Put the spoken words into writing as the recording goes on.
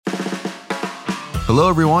Hello,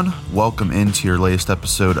 everyone. Welcome into your latest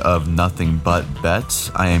episode of Nothing But Bets.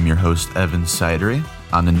 I am your host, Evan Sidery.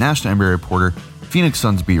 I'm the National NBA reporter, Phoenix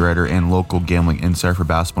Suns beat writer, and local gambling insider for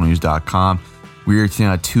basketballnews.com. We're here today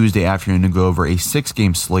on a Tuesday afternoon to go over a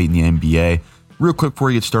 6-game slate in the NBA. Real quick before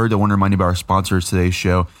we get started, I want to remind you about our sponsors today's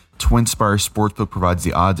show. TwinSpires Sportsbook provides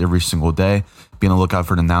the odds every single day. Be on the lookout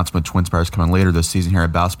for an announcement of TwinSpires coming later this season here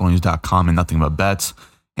at basketballnews.com and Nothing But Bets.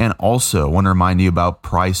 And also, I want to remind you about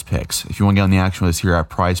Prize Picks. If you want to get on the action with us here at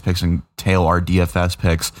Prize Picks and tail our DFS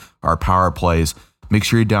picks, our power plays, make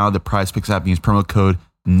sure you download the Prize Picks app and use promo code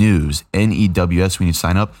NEWS, N-E-W-S, when you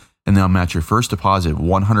sign up, and they'll match your first deposit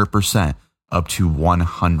 100% up to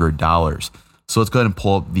 $100. So let's go ahead and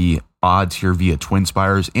pull up the odds here via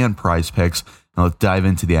TwinSpires and Prize Picks. Now let's dive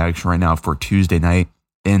into the action right now for Tuesday night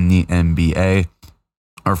in the NBA.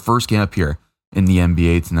 Our first game up here in the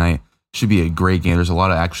NBA tonight should be a great game. There's a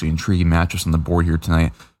lot of actually intriguing matchups on the board here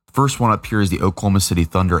tonight. First one up here is the Oklahoma City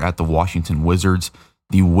Thunder at the Washington Wizards.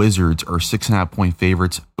 The Wizards are 6.5-point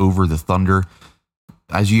favorites over the Thunder.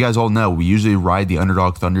 As you guys all know, we usually ride the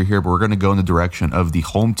underdog Thunder here, but we're going to go in the direction of the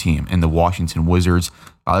home team in the Washington Wizards.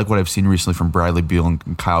 I like what I've seen recently from Bradley Beal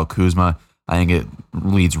and Kyle Kuzma. I think it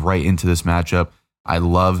leads right into this matchup. I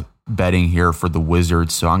love betting here for the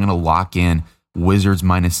Wizards, so I'm going to lock in Wizards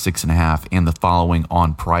minus 6.5 and the following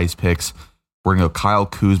on Prize Picks. We're going to go Kyle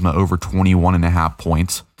Kuzma over 21.5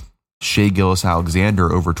 points. Shai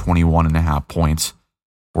Gilgeous-Alexander over 21.5 points.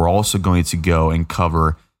 We're also going to go and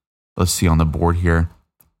cover, let's see on the board here,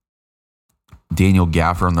 Daniel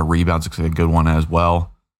Gafford on the rebounds. Looks like a good one as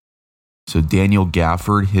well. So Daniel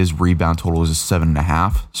Gafford, his rebound total is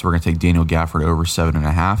 7.5. So we're going to take Daniel Gafford over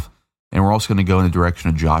 7.5. And we're also going to go in the direction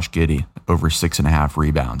of Josh Giddey over 6.5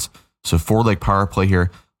 rebounds. So 4-leg power play here.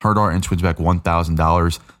 Hard art and twins back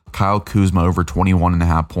 $1,000. Kyle Kuzma over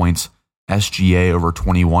 21.5 points. SGA over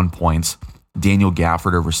 21 points. Daniel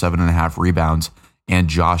Gafford over 7.5 rebounds. And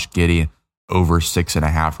Josh Giddey over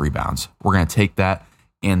 6.5 rebounds. We're going to take that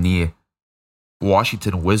and the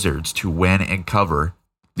Washington Wizards to win and cover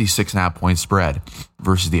the 6.5-point spread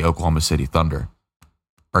versus the Oklahoma City Thunder.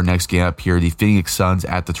 Our next game up here, the Phoenix Suns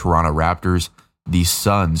at the Toronto Raptors. The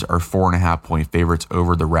Suns are 4.5-point favorites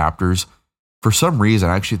over the Raptors. For some reason,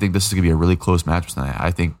 I actually think this is going to be a really close match tonight. I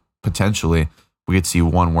think potentially we could see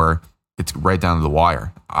one where it's right down to the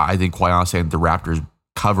wire. I think, quite honestly, the Raptors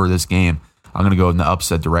cover this game. I'm going to go in the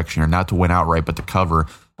upset direction here, not to win outright, but to cover.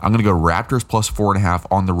 I'm going to go Raptors plus 4.5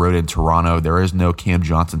 on the road in Toronto. There is no Cam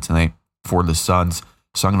Johnson tonight for the Suns,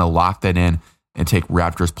 so I'm going to lock that in and take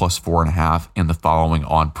Raptors plus 4.5 and the following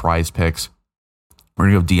on Prize Picks. We're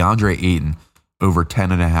going to go DeAndre Ayton over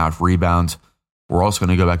 10.5 rebounds. We're also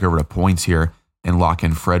going to go back over to points here and lock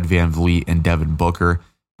in Fred VanVleet and Devin Booker.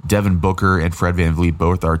 Devin Booker and Fred VanVleet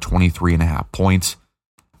both are 23.5 points.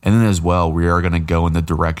 And then as well, we are going to go in the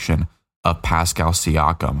direction of Pascal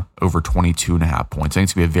Siakam over 22.5 points. I think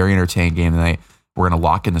it's going to be a very entertaining game tonight. We're going to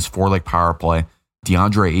lock in this 4-leg power play.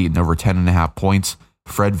 DeAndre Ayton over 10.5 points.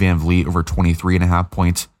 Fred VanVleet over 23.5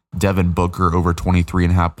 points. Devin Booker over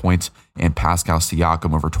 23.5 points. And Pascal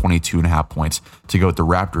Siakam over 22.5 points to go with the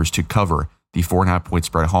Raptors to cover the 4.5-point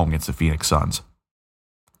spread at home against the Phoenix Suns.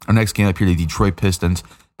 Our next game up here, the Detroit Pistons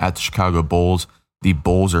at the Chicago Bulls. The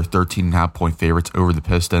Bulls are 13.5-point favorites over the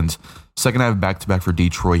Pistons. Second half back-to-back for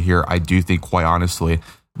Detroit here. I do think, quite honestly,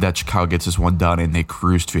 that Chicago gets this one done and they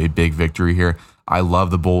cruise to a big victory here. I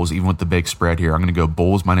love the Bulls, even with the big spread here. I'm going to go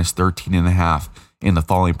Bulls minus 13.5 in the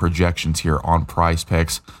following projections here on Prize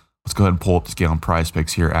Picks. Let's go ahead and pull up this game on Prize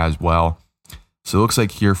Picks here as well. So it looks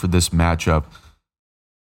like here for this matchup,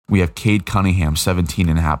 we have Cade Cunningham,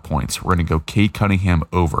 17.5 points. We're going to go Cade Cunningham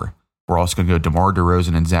over. We're also going to go DeMar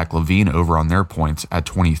DeRozan and Zach LaVine over on their points at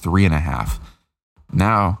 23.5.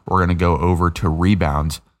 Now we're going to go over to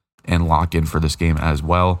rebounds and lock in for this game as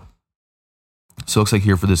well. So it looks like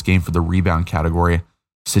here for this game for the rebound category,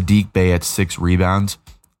 Sadiq Bey at 6 rebounds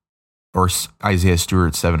or Isaiah Stewart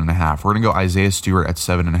at 7.5. We're going to go Isaiah Stewart at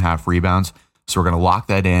 7.5 rebounds. So we're going to lock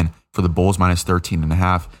that in for the Bulls minus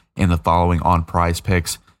 13.5 and the following on Prize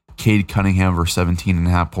Picks. Cade Cunningham over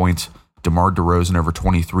 17.5 points. DeMar DeRozan over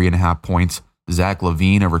 23.5 points. Zach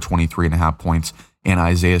LaVine over 23.5 points. And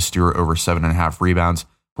Isaiah Stewart over 7.5 rebounds.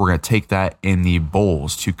 We're going to take that in the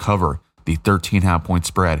Bulls to cover the 13.5-point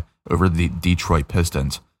spread over the Detroit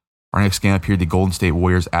Pistons. Our next game up here, the Golden State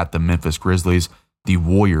Warriors at the Memphis Grizzlies. The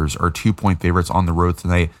Warriors are 2-point favorites on the road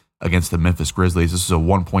tonight against the Memphis Grizzlies. This is a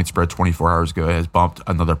 1-point spread 24 hours ago. It has bumped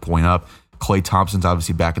another point up. Klay Thompson's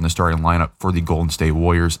obviously back in the starting lineup for the Golden State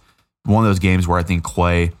Warriors. One of those games where I think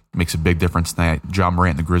Klay makes a big difference tonight. John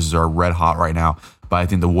Morant and the Grizzlies are red hot right now, but I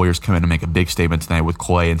think the Warriors come in to make a big statement tonight with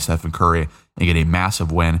Klay and Stephen Curry and get a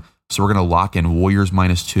massive win. So we're going to lock in Warriors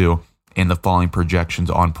 -2 and the following projections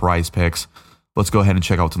on Prize Picks. Let's go ahead and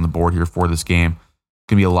check out what's on the board here for this game.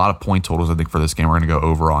 Going to be a lot of point totals, I think, for this game we're going to go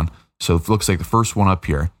over on. So it looks like the first one up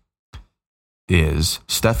here is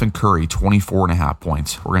Stephen Curry, 24.5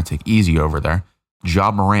 points. We're going to take easy over there. Ja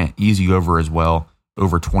Morant, easy over as well,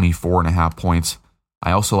 over 24.5 points.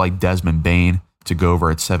 I also like Desmond Bane to go over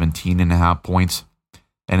at 17.5 points.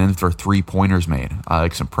 And then for three-pointers made, I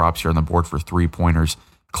like some props here on the board for three-pointers.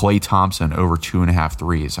 Klay Thompson over 2.5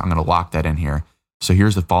 threes. I'm going to lock that in here. So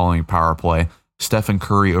here's the following power play. Stephen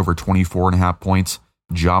Curry over 24.5 points.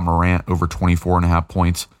 Ja Morant over 24.5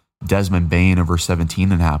 points. Desmond Bane over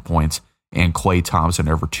 17.5 points. And Klay Thompson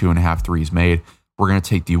over 2.5 threes made. We're going to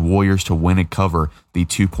take the Warriors to win and cover the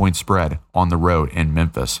 2-point spread on the road in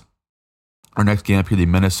Memphis. Our next game up here, the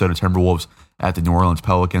Minnesota Timberwolves at the New Orleans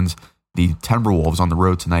Pelicans. The Timberwolves on the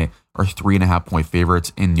road tonight are 3.5-point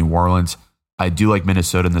favorites in New Orleans. I do like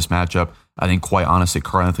Minnesota in this matchup. I think, quite honestly,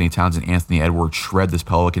 Karl-Anthony Towns and Anthony Edwards shred this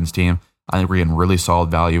Pelicans team. I think we're getting really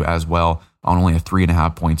solid value as well on only a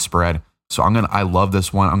 3.5-point spread. So I love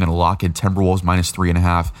this one. I'm going to lock in Timberwolves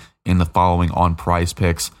 -3.5 in the following on Prize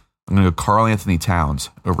Picks. I'm going to go Karl-Anthony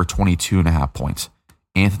Towns over 22.5 points.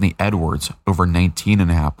 Anthony Edwards over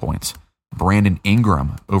 19.5 points. Brandon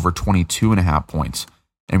Ingram over 22.5 points.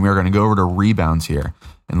 And we are going to go over to rebounds here.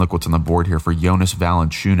 And look what's on the board here for Jonas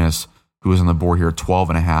Valanciunas, who is on the board here,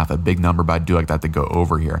 12.5, a big number, but I do like that to go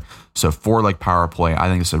over here. So for like power play, I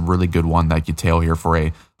think it's a really good one that you tail here for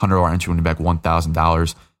a $100 entry winning back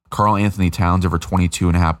 $1,000. Karl-Anthony Towns over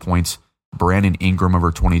 22.5 points. Brandon Ingram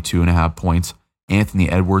over 22.5 points. Anthony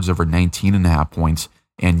Edwards over 19.5 points.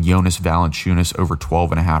 And Jonas Valanciunas over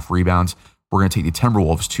 12.5 rebounds. We're going to take the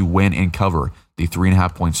Timberwolves to win and cover the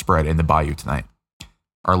 3.5-point spread in the Bayou tonight.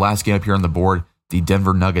 Our last game up here on the board, the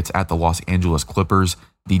Denver Nuggets at the Los Angeles Clippers.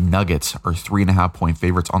 The Nuggets are 3.5-point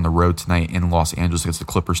favorites on the road tonight in Los Angeles against the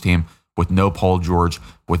Clippers team with no Paul George,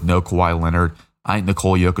 with no Kawhi Leonard. I think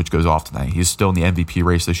Nikola Jokic goes off tonight. He's still in the MVP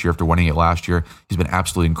race this year after winning it last year. He's been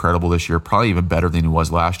absolutely incredible this year, probably even better than he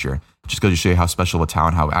was last year. Just goes to show you how special of a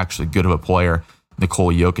talent, how actually good of a player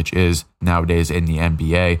Nikola Jokic is nowadays in the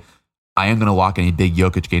NBA. I am going to lock in a big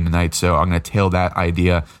Jokic game tonight, so I'm going to tail that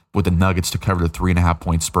idea with the Nuggets to cover the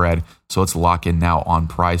 3.5-point spread. So let's lock in now on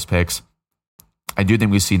Prize Picks. I do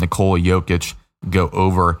think we see Nikola Jokic go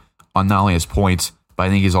over on not only his points, but I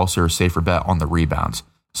think he's also a safer bet on the rebounds.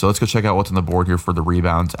 So let's go check out what's on the board here for the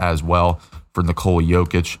rebounds as well for Nikola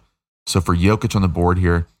Jokic. So for Jokic on the board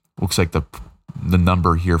here, looks like the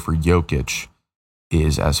number here for Jokic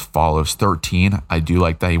is as follows, 13. I do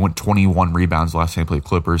like that. He went 21 rebounds last time he played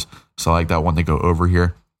Clippers, so I like that one to go over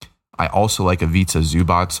here. I also like Ivica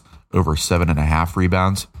Zubac over 7.5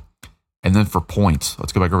 rebounds. And then for points,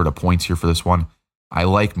 let's go back over to points here for this one. I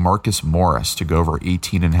like Marcus Morris to go over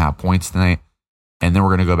 18.5 points tonight. And then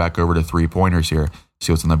we're going to go back over to three-pointers here,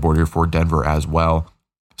 see what's on the board here for Denver as well.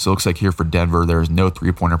 So it looks like here for Denver, there's no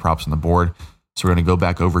three-pointer props on the board. So we're going to go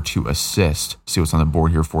back over to assist, see what's on the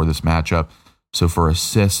board here for this matchup. So for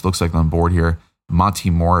assists, looks like on the board here, Monty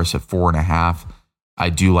Morris at 4.5. I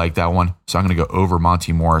do like that one. So I'm going to go over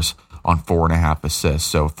Monty Morris on 4.5 assists.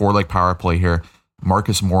 So for like power play here,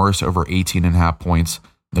 Marcus Morris over 18.5 points,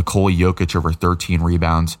 Nikola Jokic over 13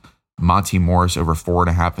 rebounds, Monty Morris over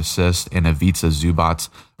 4.5 assists, and Ivica Zubac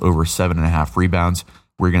over 7.5 rebounds.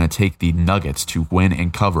 We're going to take the Nuggets to win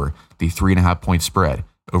and cover the 3.5-point spread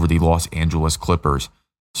over the Los Angeles Clippers.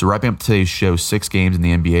 So wrapping up today's show, 6 games in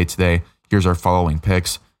the NBA today. Here's our following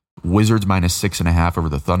picks. Wizards -6.5 over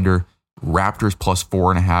the Thunder. Raptors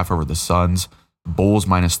 +4.5 over the Suns. Bulls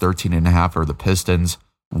 -13.5 over the Pistons.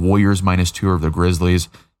 Warriors -2 over the Grizzlies.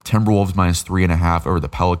 Timberwolves -3.5 over the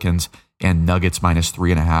Pelicans. And Nuggets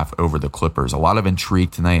 -3.5 over the Clippers. A lot of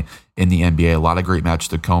intrigue tonight in the NBA. A lot of great matches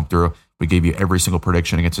to comb through. We gave you every single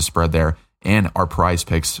prediction against the spread there. And our prize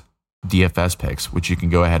picks, DFS picks, which you can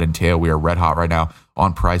go ahead and tail. We are red hot right now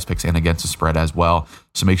on prize picks and against the spread as well.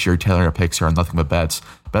 So make sure you're tailoring our picks here on Nothing But Bets.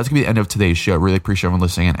 But that's going to be the end of today's show. Really appreciate everyone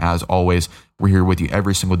listening. And as always, we're here with you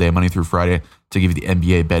every single day, Monday through Friday, to give you the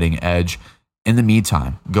NBA betting edge. In the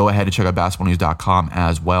meantime, go ahead and check out basketballnews.com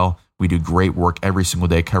as well. We do great work every single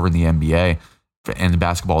day covering the NBA and the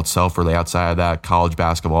basketball itself, really outside of that, college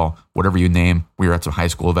basketball, whatever you name. We are at some high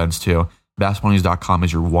school events too. Basketballnews.com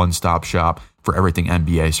is your one-stop shop for everything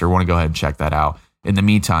NBA, so you want to go ahead and check that out. In the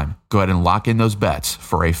meantime, go ahead and lock in those bets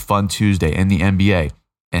for a fun Tuesday in the NBA,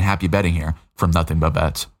 and happy betting here from Nothing But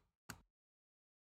Bets.